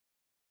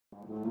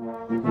Hi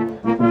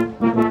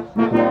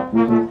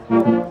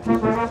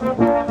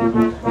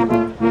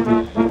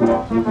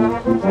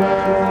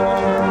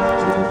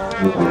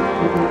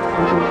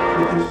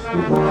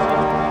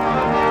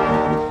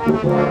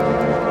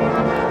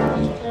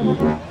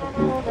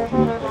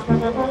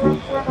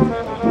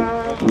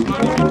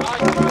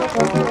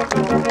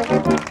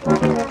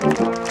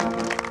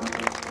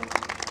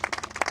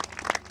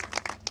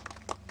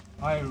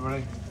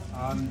everybody.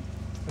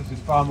 This is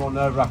far more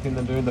nerve-wracking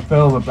than doing the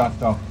film of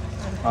Grimethorpe.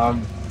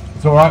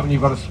 It's alright when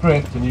you've got a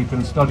script and you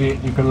can study it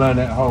and you can learn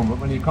it at home, but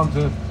when you come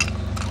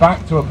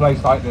back to a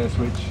place like this,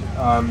 which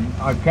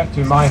I've kept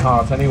in my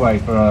heart anyway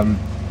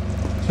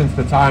since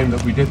the time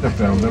that we did the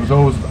film, there was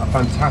always a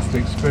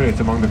fantastic spirit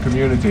among the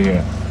community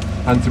here.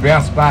 And to be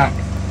asked back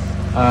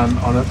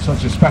on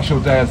such a special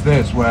day as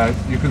this, where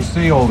you can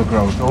see all the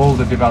growth, all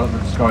the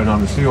developments going on,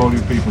 and see all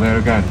you people here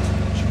again,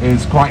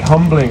 is quite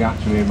humbling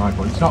actually in my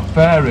point. It's not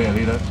fair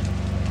really that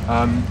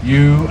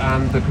you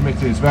and the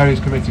committees, various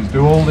committees,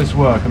 do all this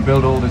work and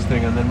build all this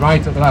thing, and then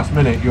right at the last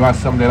minute you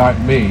ask somebody like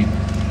me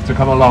to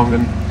come along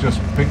and just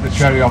pick the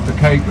cherry off the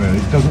cake really.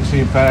 It doesn't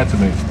seem fair to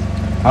me.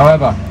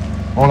 However,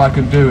 all I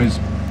can do is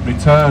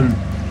return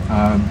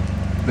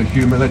the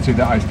humility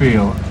that I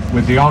feel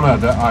with the honour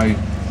that I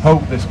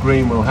hope this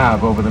green will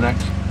have over the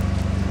next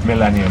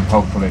millennium,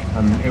 hopefully,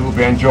 and it will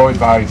be enjoyed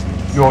by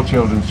your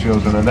children's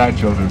children and their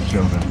children's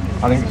children.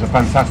 I think it's a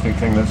fantastic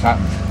thing that's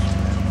happened,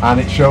 and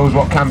it shows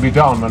what can be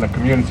done when a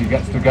community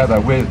gets together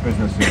with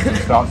businesses and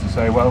starts to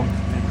say, well,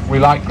 we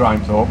like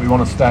Grimethorpe, we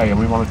want to stay and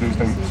we want to do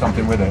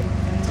something with it.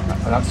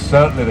 And that's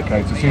certainly the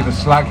case. To see the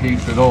slag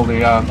heaps with all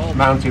the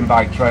mountain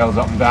bike trails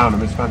up and down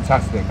them is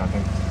fantastic, I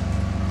think.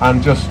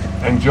 And just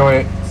enjoy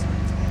it.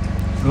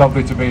 It's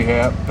lovely to be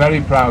here,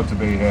 very proud to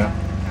be here,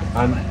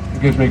 and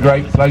it gives me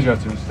great pleasure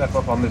to step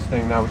up on this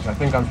thing now, which I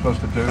think I'm supposed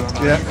to do,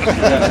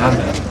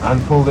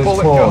 and pull this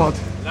forward.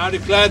 Now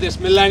declare this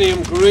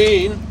Millennium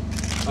Green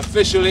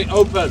officially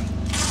open.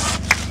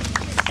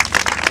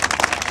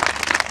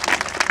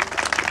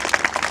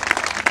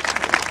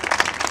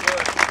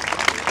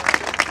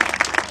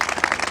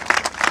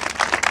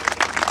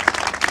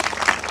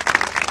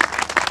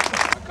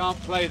 I can't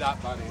play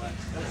that, by the way.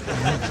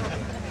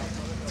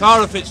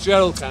 Tara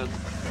Fitzgerald can.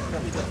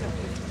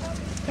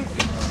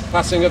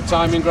 Passing of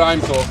time in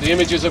Grimethorpe. The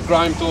images of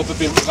Grimethorpe have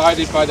been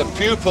provided by the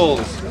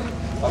pupils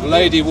of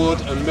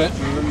Ladywood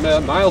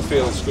and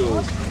Milefield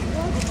schools.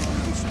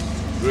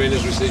 Green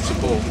has received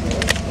support.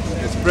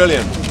 It's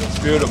brilliant. It's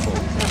beautiful.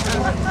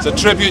 It's a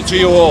tribute to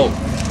you all.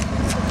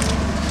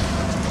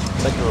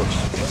 Thank you very much.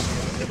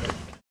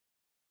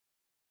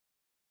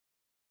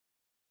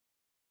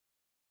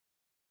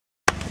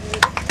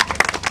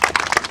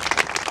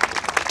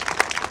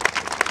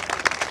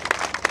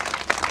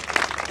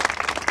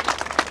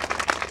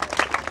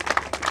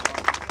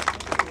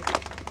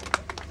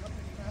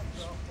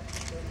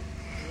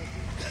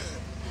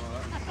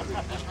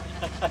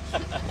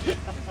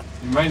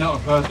 You may not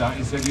have heard that.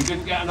 He said you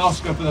didn't get an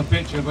Oscar for the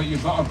picture, but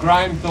you've got a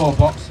Grimethorpe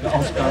Oscar,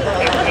 which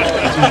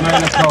is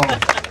made of gold.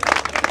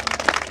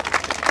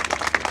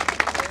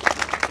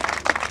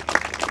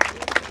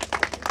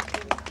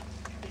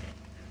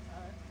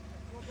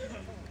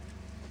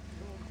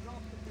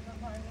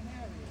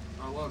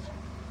 I was.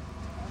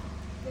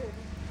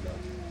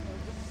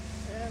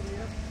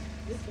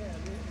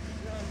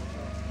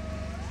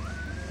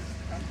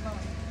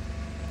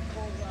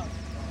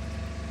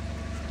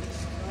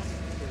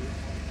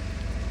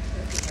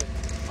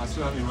 I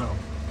certainly will.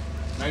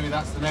 Maybe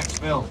that's the next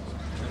film.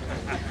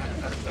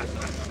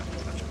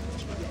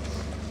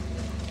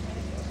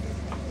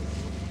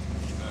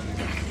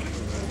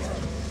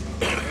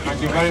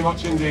 Thank you very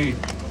much indeed.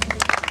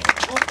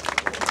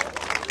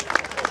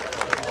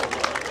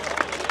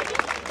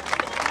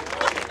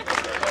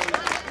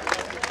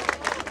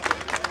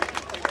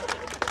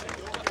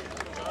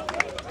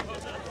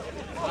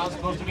 I'm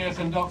supposed to be a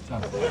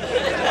conductor.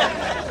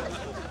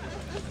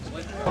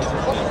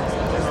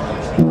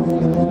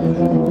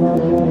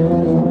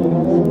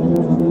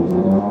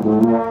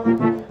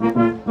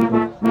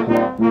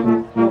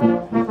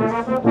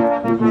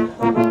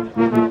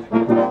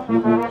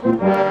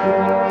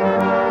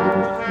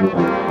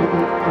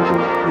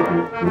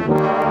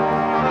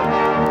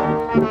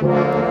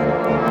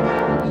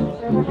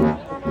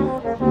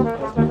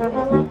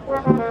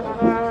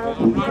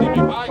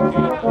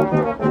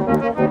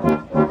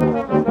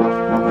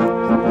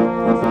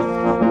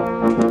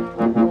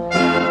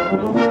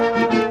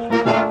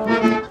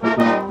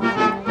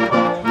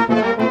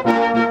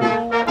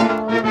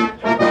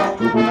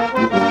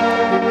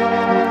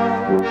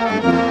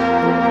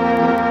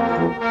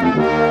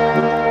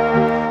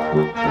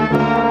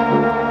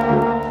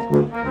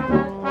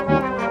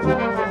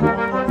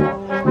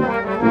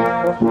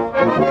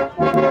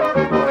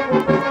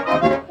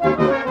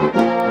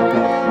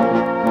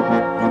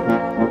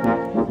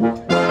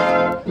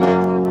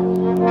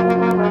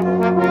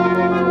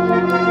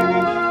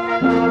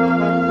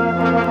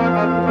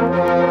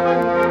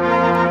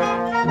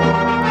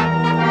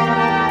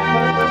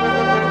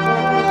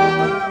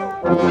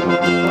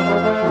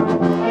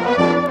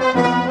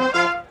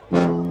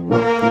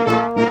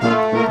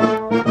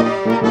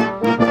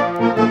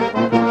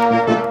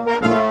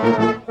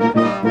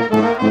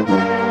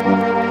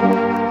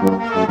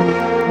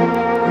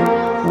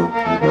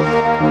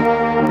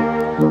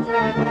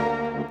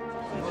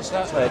 What's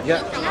that?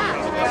 Yeah. Is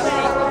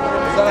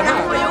that a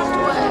hat?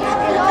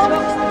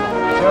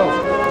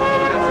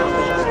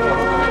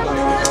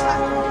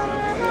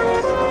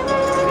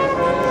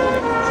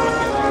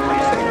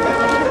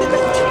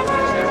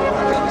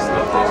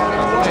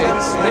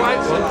 It's the white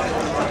one.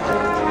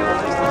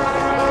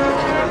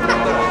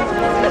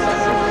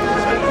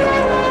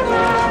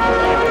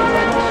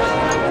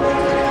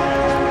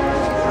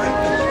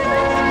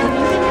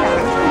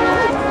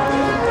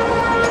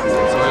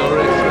 So you're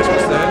ready for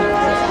Christmas then?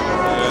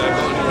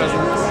 Got any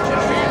presents?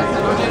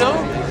 How do you know?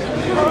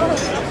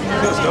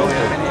 Feels good.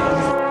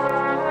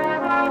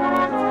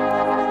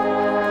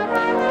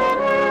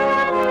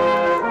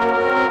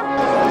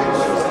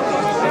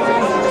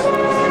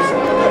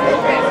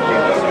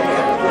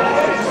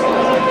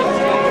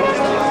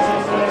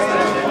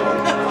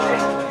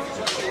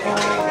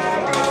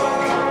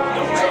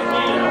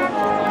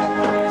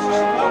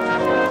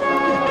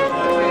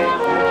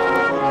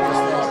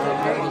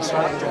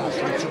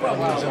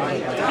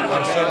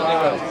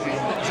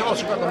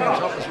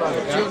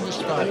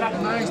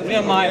 Me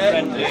and my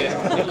friend here,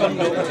 they couldn't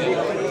do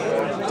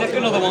it. Take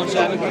another one,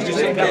 Simon, because you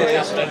think I'm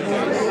yesterday.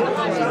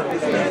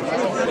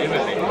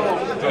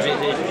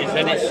 Because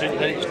then it's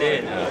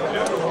dead now.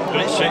 But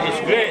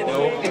it's great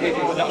though.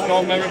 That's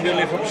all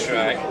memorabilia from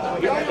strike.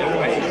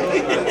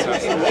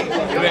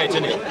 Great,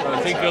 isn't it?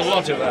 I think a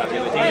lot of that. I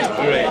think it's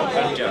great.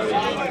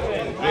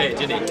 Fantastic. Great,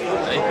 isn't it?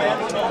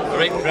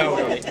 Very proud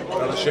of it.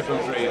 Rather ship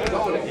and free.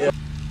 Yeah.